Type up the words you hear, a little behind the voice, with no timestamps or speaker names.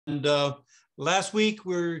And last week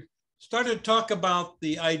we started to talk about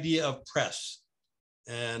the idea of press,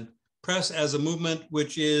 and press as a movement,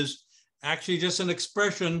 which is actually just an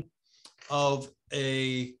expression of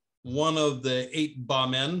one of the 8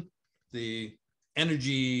 Bamen, the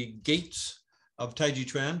energy gates of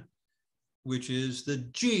Taijiquan, which is the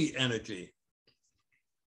Ji energy.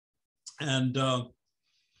 And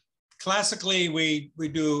classically, we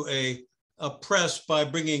do a press by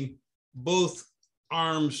bringing both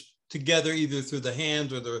arms together, either through the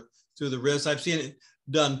hands or through the wrists. I've seen it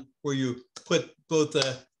done where you put both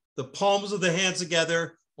the palms of the hands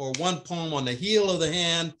together, or one palm on the heel of the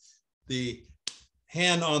hand, the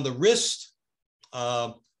hand on the wrist.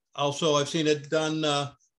 Also, I've seen it done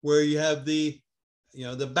where you have the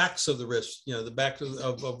backs of the wrist, the back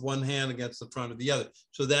of one hand against the front of the other.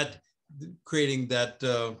 So that creating that,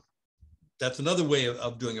 that's another way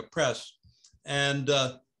of doing a press. And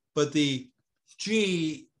but the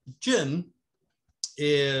Jin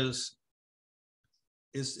is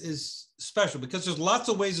special because there's lots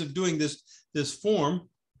of ways of doing this form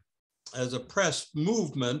as a press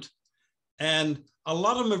movement, and a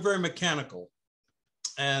lot of them are very mechanical.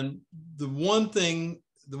 And the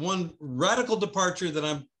one radical departure that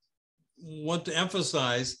I want to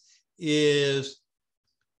emphasize is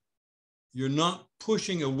you're not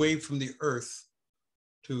pushing away from the earth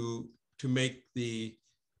to make the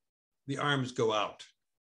arms go out.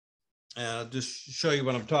 And I'll just show you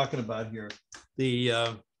what I'm talking about here.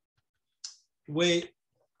 The way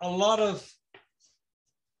a lot of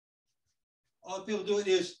people do it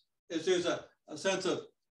is there's a sense of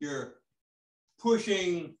you're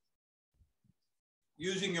pushing,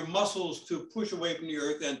 using your muscles to push away from the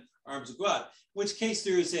earth, and arms go out. In which case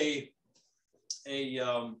there's the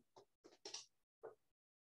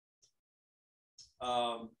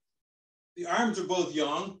arms are both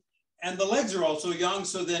yang, and the legs are also yang,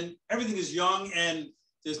 so then everything is yang, and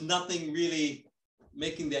there's nothing really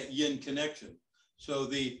making that yin connection. So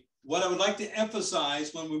what I would like to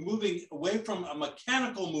emphasize when we're moving away from a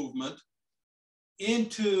mechanical movement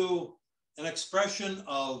into an expression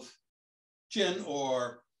of Jin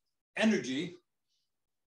or energy,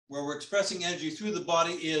 where we're expressing energy through the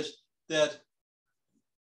body, is that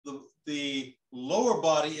the lower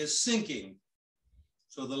body is sinking.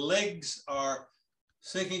 So the legs are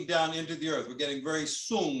sinking down into the earth. We're getting very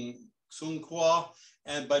sung kwa.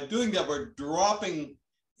 And by doing that, we're dropping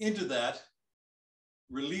into that,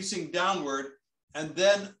 releasing downward, and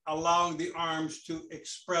then allowing the arms to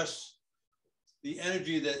express the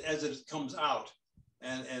energy that as it comes out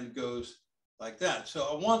and goes like that. So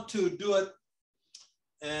I want to do it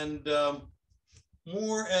and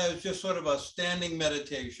more as just sort of a standing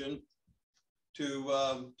meditation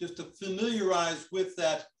to just to familiarize with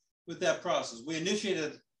that process. We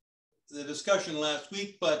initiated the discussion last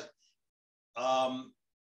week, but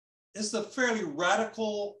it's a fairly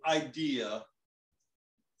radical idea.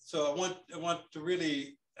 So I want to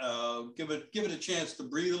really give it a chance to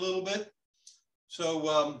breathe a little bit.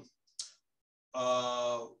 So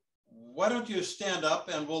why don't you stand up,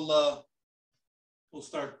 and we'll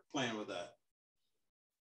start playing with that.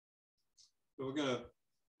 So we're going to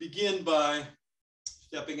begin by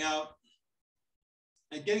stepping out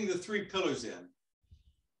and getting the 3 pillars in.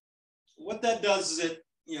 What that does is it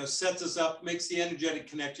sets us up, makes the energetic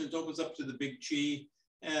connections, opens up to the big chi,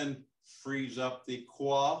 and frees up the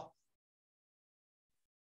kwa,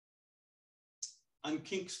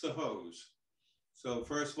 unkinks the hose. So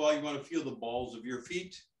first of all, you want to feel the balls of your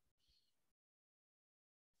feet.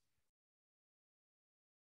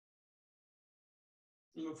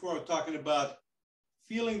 And before I'm talking about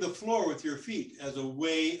feeling the floor with your feet as a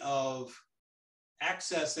way of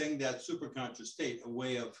accessing that superconscious state, a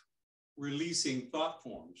way of releasing thought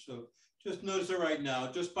forms. So just notice it right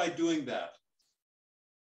now, just by doing that.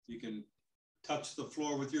 You can touch the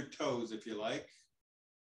floor with your toes if you like.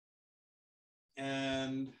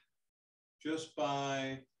 And just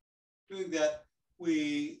by doing that,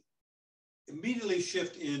 we immediately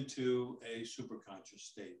shift into a superconscious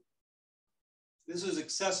state. This is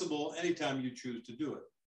accessible anytime you choose to do it.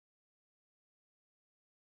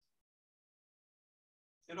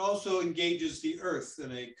 It also engages the earth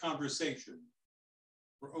in a conversation.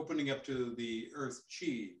 We're opening up to the earth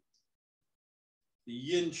chi, the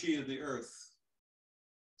yin chi of the earth.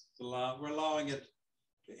 We're allowing it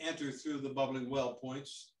to enter through the bubbling well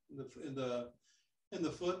points in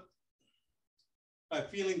the foot. By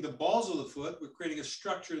feeling the balls of the foot, we're creating a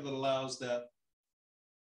structure that allows that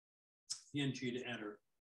yin chi to enter.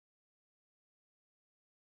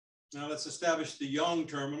 Now let's establish the yang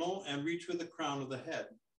terminal and reach for the crown of the head.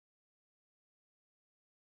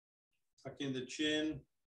 Tuck in the chin,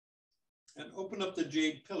 And open up the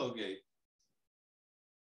jade pillow gate.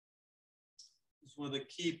 It's one of the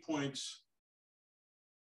key points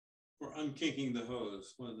for unkinking the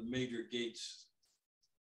hose, one of the major gates.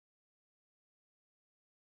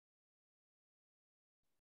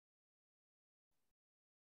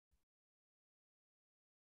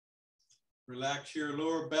 Relax your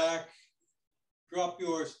lower back, drop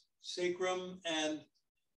your sacrum, and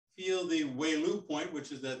feel the Wei Lu point,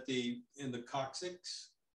 which is in the coccyx,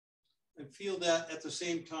 and feel that at the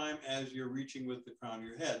same time as you're reaching with the crown of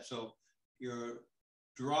your head. So you're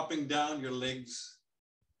dropping down your legs,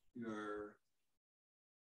 your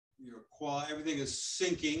quad, everything is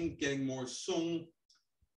sinking, getting more sung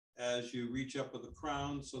as you reach up with the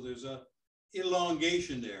crown. So there's a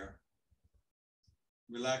elongation there.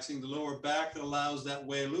 Relaxing the lower back allows that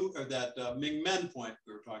Wei Lu, or that Ming Men point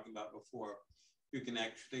we were talking about before. You can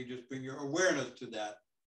actually just bring your awareness to that.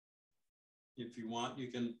 If you want,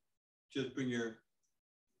 you can just bring your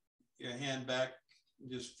hand back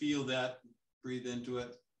and just feel that, breathe into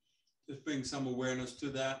it. Just bring some awareness to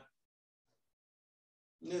that.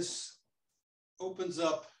 And this opens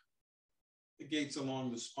up the gates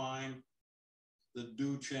along the spine, the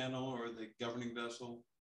Du channel or the governing vessel.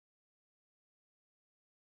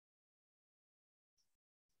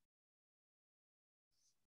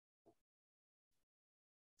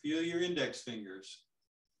 Feel your index fingers.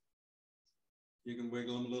 You can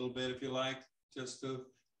wiggle them a little bit if you like.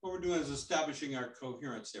 What we're doing is establishing our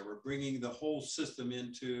coherence there. We're bringing the whole system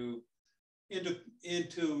into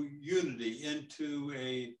unity, into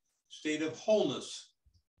a state of wholeness.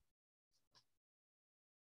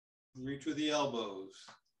 Reach with the elbows,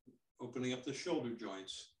 opening up the shoulder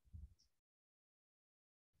joints.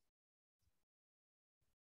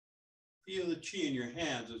 Feel the chi in your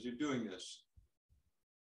hands as you're doing this.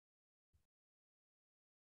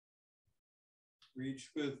 Reach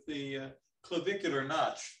with the clavicular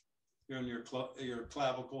notch here on your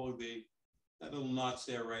clavicle, that little notch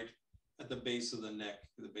there right at the base of the neck,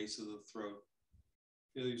 the base of the throat.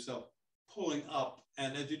 Feel yourself pulling up.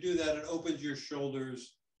 And as you do that, it opens your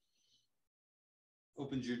shoulders,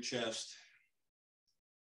 opens your chest.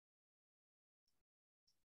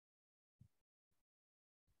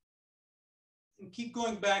 And keep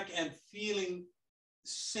going back and feeling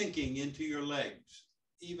sinking into your legs,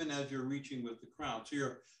 even as you're reaching with the crown. So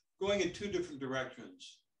you're going in two different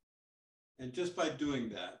directions. And just by doing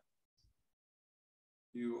that,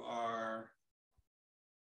 you are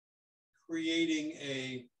creating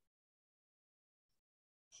a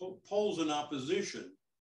poles in opposition,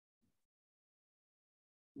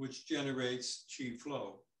 which generates chi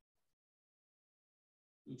flow.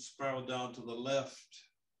 And spiral down to the left.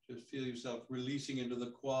 Just feel yourself releasing into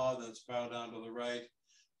the quad, then spiral down to the right.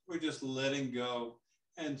 We're just letting go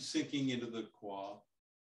and sinking into the quad.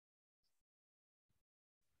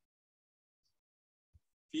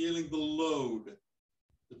 Feeling the load.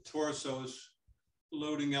 The torso is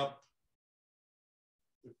loading up.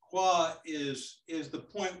 The quad is the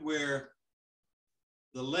point where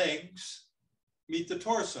the legs meet the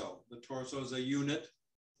torso. The torso is a unit.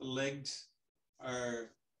 The legs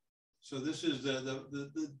are, so this is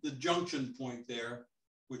the junction point there,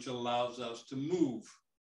 which allows us to move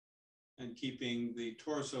and keeping the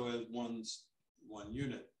torso as one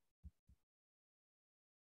unit.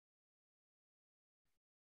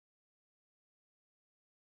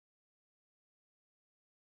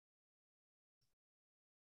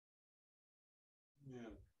 And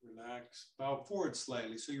relax, bow forward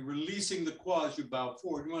slightly. So you're releasing the quads, you bow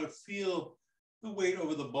forward. You want to feel the weight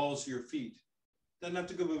over the balls of your feet. Doesn't have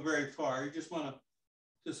to go very far. You just want to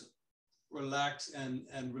just relax and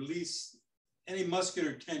release any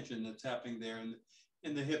muscular tension that's happening there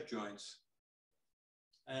in the hip joints.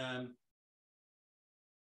 And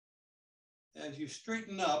as you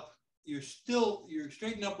straighten up, you're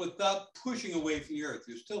straightening up without pushing away from the earth.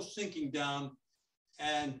 You're still sinking down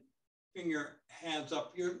and bring your hands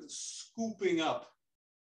up. You're scooping up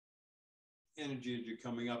energy as you're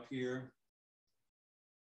coming up here.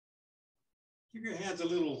 Give your hands a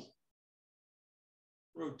little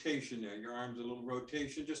rotation there, your arms a little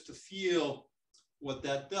rotation, just to feel what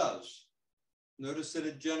that does. Notice that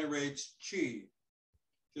it generates chi,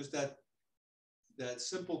 just that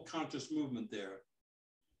simple conscious movement there.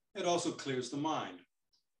 It also clears the mind.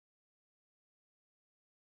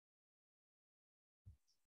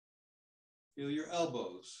 Feel your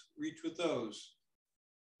elbows, reach with those.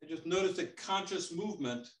 And just notice that conscious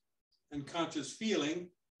movement and conscious feeling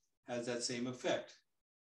has that same effect.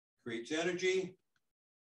 Creates energy,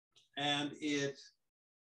 and it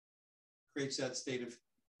creates that state of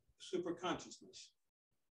super consciousness.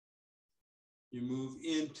 You move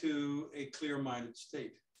into a clear-minded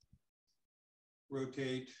state.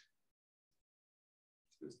 Rotate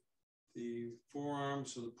the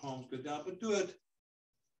forearms so the palms go down, but do it.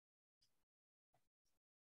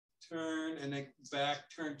 Turn and then back,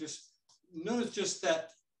 turn. Just notice just that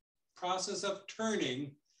process of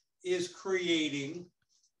turning is creating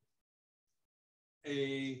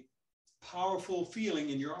a powerful feeling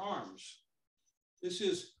in your arms. This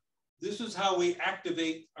is how we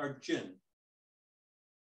activate our Jin,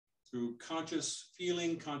 through conscious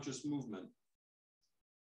feeling, conscious movement.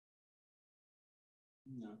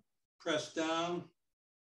 Press down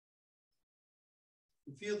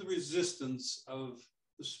and feel the resistance of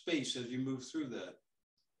the space as you move through that.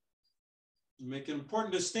 Make an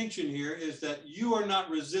important distinction here is that you are not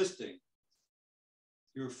resisting.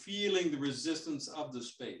 You're feeling the resistance of the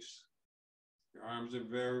space. Your arms are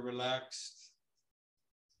very relaxed.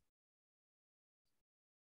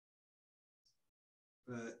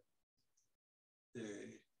 But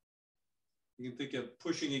you can think of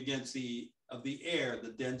pushing against the air,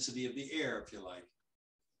 the density of the air, if you like.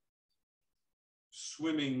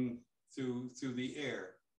 Swimming through the air.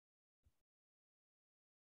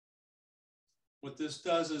 What this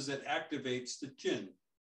does is it activates the Jin.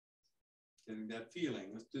 Getting that feeling.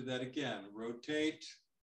 Let's do that again. Rotate.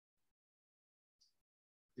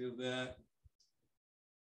 Feel that.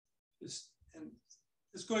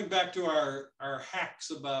 Just going back to our hacks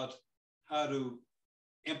about how to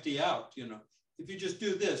empty out, If you just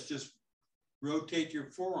do this, just rotate your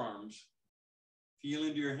forearms, feel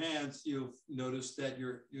into your hands, you'll notice that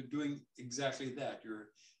you're doing exactly that. You're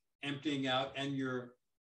emptying out and you're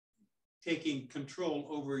taking control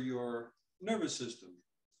over your nervous system.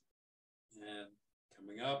 And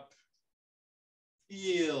coming up,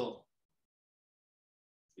 feel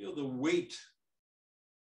the weight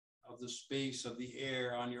of the space of the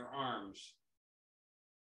air on your arms.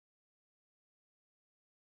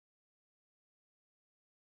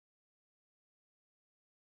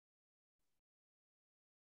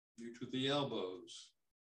 Reach with the elbows.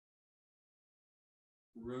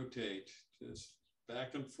 Rotate, just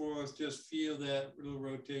back and forth, just feel that little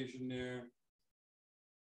rotation there.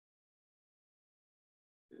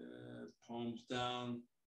 Palms down.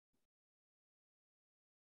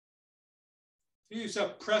 Feel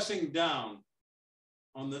yourself pressing down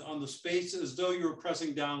on the space as though you were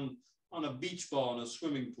pressing down on a beach ball in a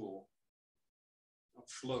swimming pool. A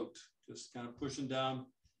float, just kind of pushing down.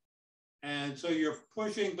 And so you're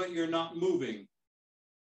pushing, but you're not moving.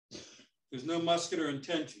 There's no muscular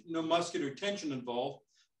tension involved,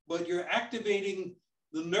 but you're activating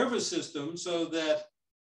the nervous system so that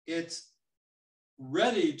it's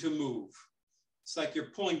ready to move. It's like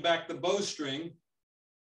you're pulling back the bowstring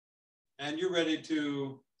and you're ready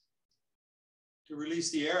to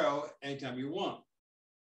release the arrow anytime you want.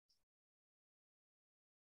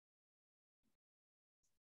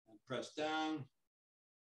 And press down.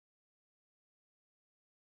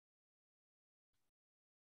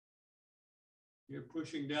 You're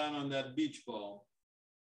pushing down on that beach ball.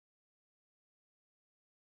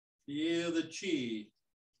 Feel the chi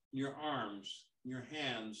in your arms, in your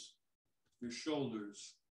hands, your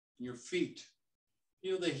shoulders, in your feet.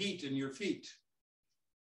 Feel the heat in your feet.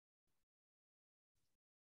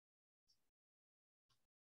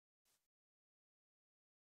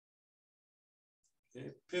 Okay,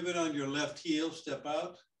 pivot on your left heel, step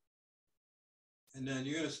out. And then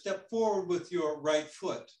you're going to step forward with your right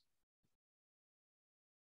foot.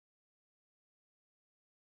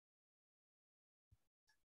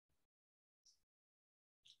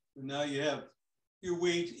 Now you have, your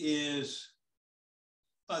weight is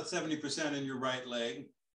about 70% in your right leg.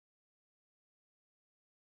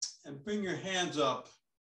 And bring your hands up.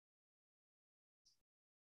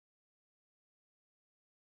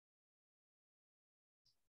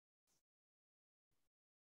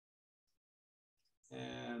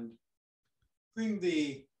 And bring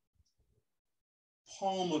the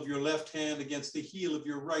palm of your left hand against the heel of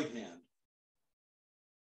your right hand.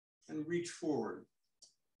 And reach forward.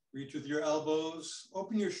 Reach with your elbows,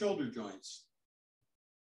 open your shoulder joints,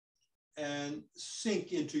 and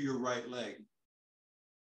sink into your right leg.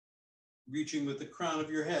 Reaching with the crown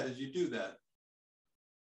of your head as you do that.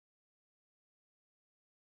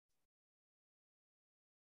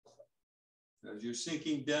 As you're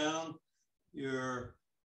sinking down, you're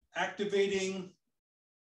activating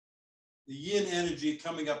the yin energy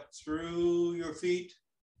coming up through your feet,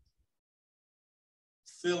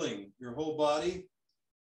 filling your whole body.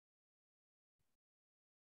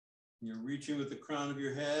 You're reaching with the crown of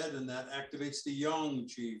your head, and that activates the yang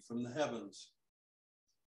chi from the heavens.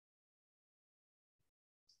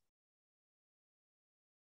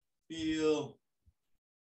 Feel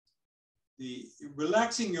the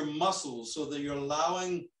relaxing your muscles so that you're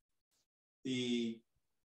allowing the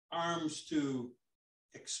arms to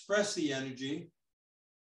express the energy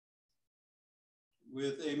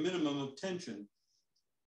with a minimum of tension.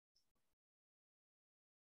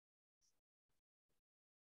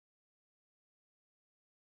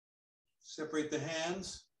 Separate the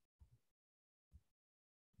hands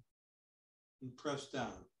and press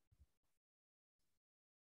down.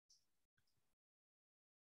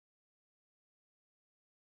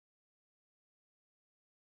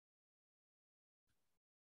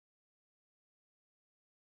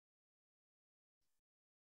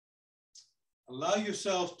 Allow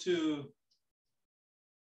yourself to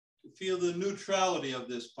feel the neutrality of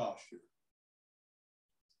this posture.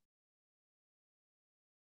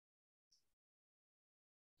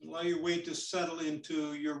 Allow your weight to settle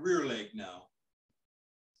into your rear leg now.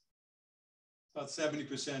 About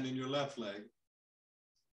 70% in your left leg.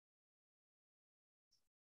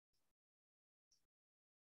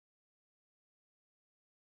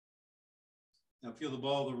 Now feel the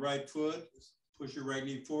ball of the right foot. Push your right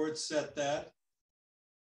knee forward, set that.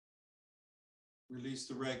 Release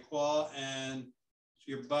the right quad, and so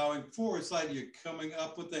you're bowing forward slightly. You're coming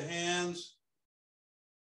up with the hands.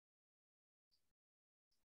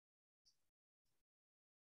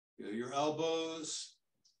 Feel your elbows.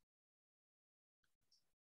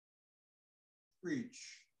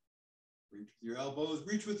 Reach. Reach with your elbows.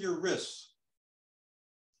 Reach with your wrists.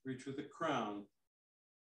 Reach with the crown.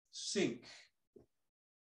 Sink.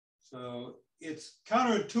 So it's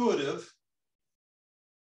counterintuitive.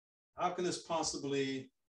 How can this possibly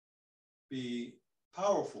be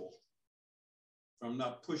powerful from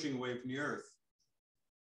not pushing away from the earth?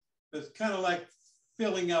 It's kind of like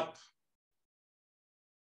filling up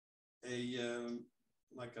a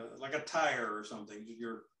like a tire or something.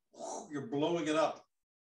 You're blowing it up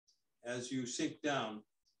as you sink down.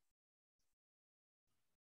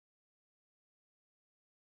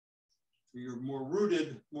 You're more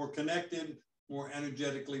rooted, more connected, more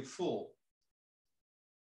energetically full.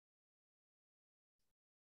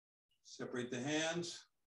 Separate the hands.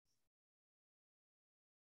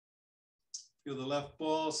 Feel the left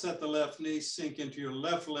ball, set the left knee, sink into your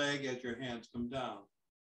left leg as your hands come down.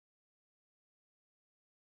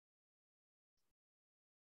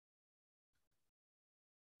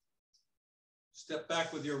 Step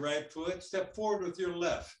back with your right foot, step forward with your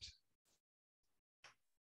left.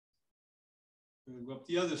 We'll go up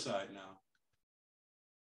the other side now.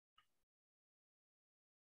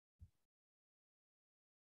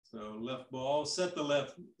 So left ball, set the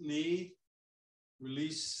left knee,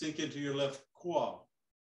 release, sink into your left quad.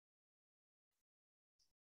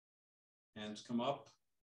 Hands come up.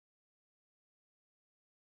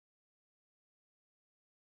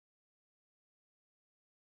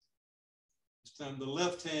 This time the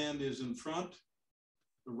left hand is in front,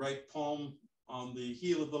 the right palm on the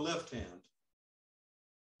heel of the left hand.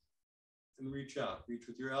 And reach out, reach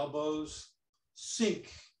with your elbows,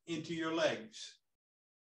 sink into your legs.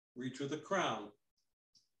 Reach with the crown.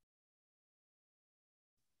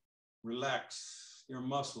 Relax your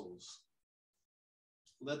muscles.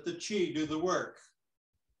 Let the chi do the work.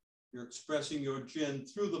 You're expressing your jin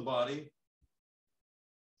through the body.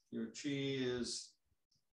 Your chi is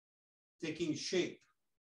taking shape,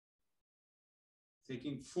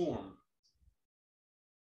 taking form.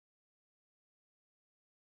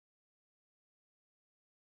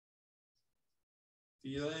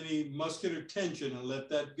 Feel any muscular tension and let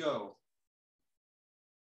that go.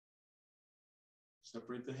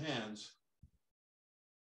 Separate the hands.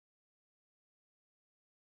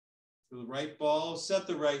 Feel the right ball, set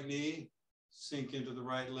the right knee, sink into the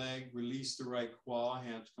right leg, release the right quad,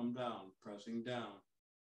 hands come down, pressing down.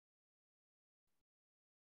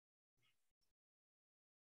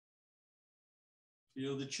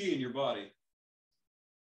 Feel the chi in your body.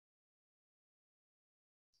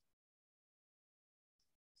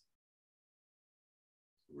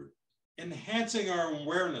 We're enhancing our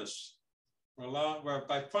awareness.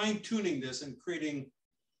 By fine-tuning this and creating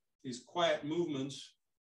these quiet movements,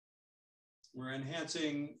 we're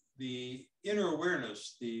enhancing the inner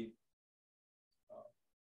awareness,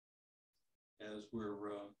 as we're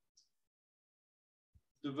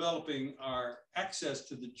developing our access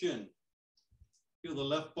to the jin. Feel the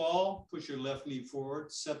left ball, push your left knee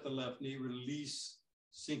forward, set the left knee, release,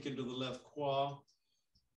 sink into the left quad,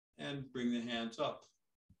 and bring the hands up.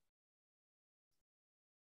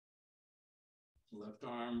 Left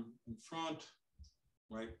arm in front,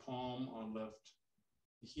 right palm on left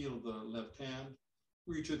heel of the left hand.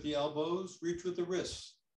 Reach with the elbows, reach with the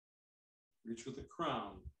wrists, reach with the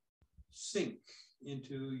crown. sink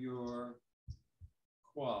into your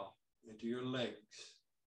quad, into your legs.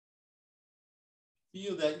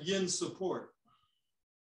 Feel that yin support.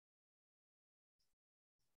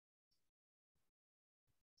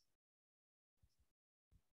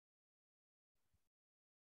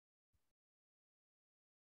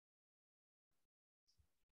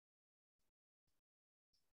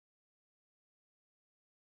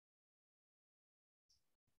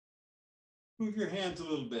 Move your hands a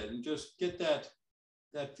little bit and just get that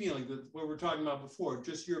feeling, that what we're talking about before,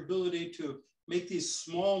 just your ability to make these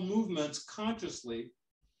small movements consciously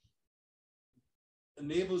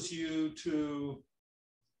enables you to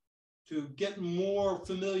get more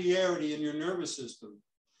familiarity in your nervous system.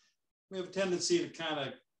 We have a tendency to kind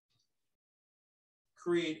of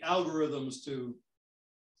create algorithms to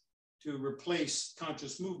replace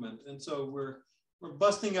conscious movement. And so we're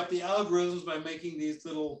busting up the algorithms by making these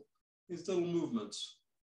little movements.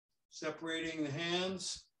 Separating the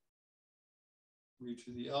hands, reach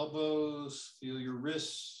for the elbows, feel your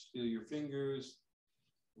wrists, feel your fingers.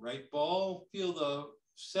 Right ball,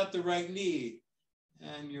 set the right knee,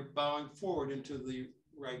 and you're bowing forward into the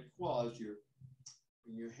right quad as you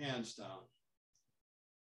bring your hands down.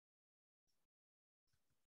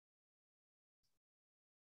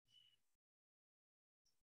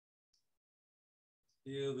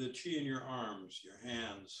 Feel the chi in your arms, your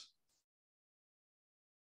hands.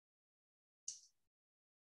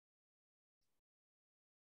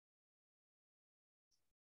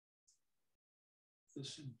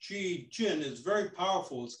 This jin is very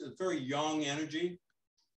powerful. It's very yang energy.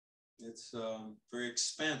 It's very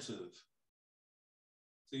expansive.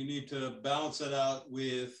 So you need to balance it out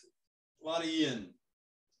with a lot of yin,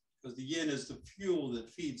 because the yin is the fuel that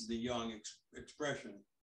feeds the yang expression.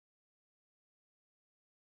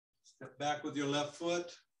 Step back with your left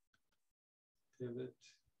foot. Pivot.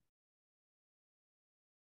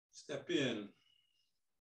 Step in.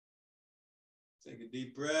 Take a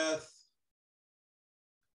deep breath.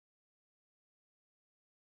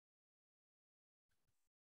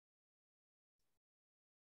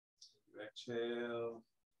 Exhale,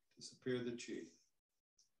 disappear the chi.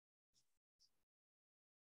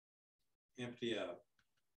 Empty out.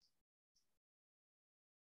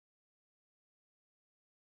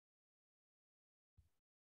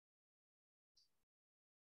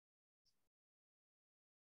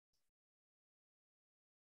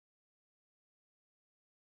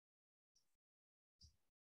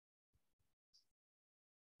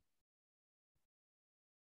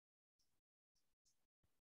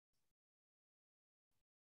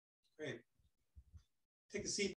 Great. Take a seat.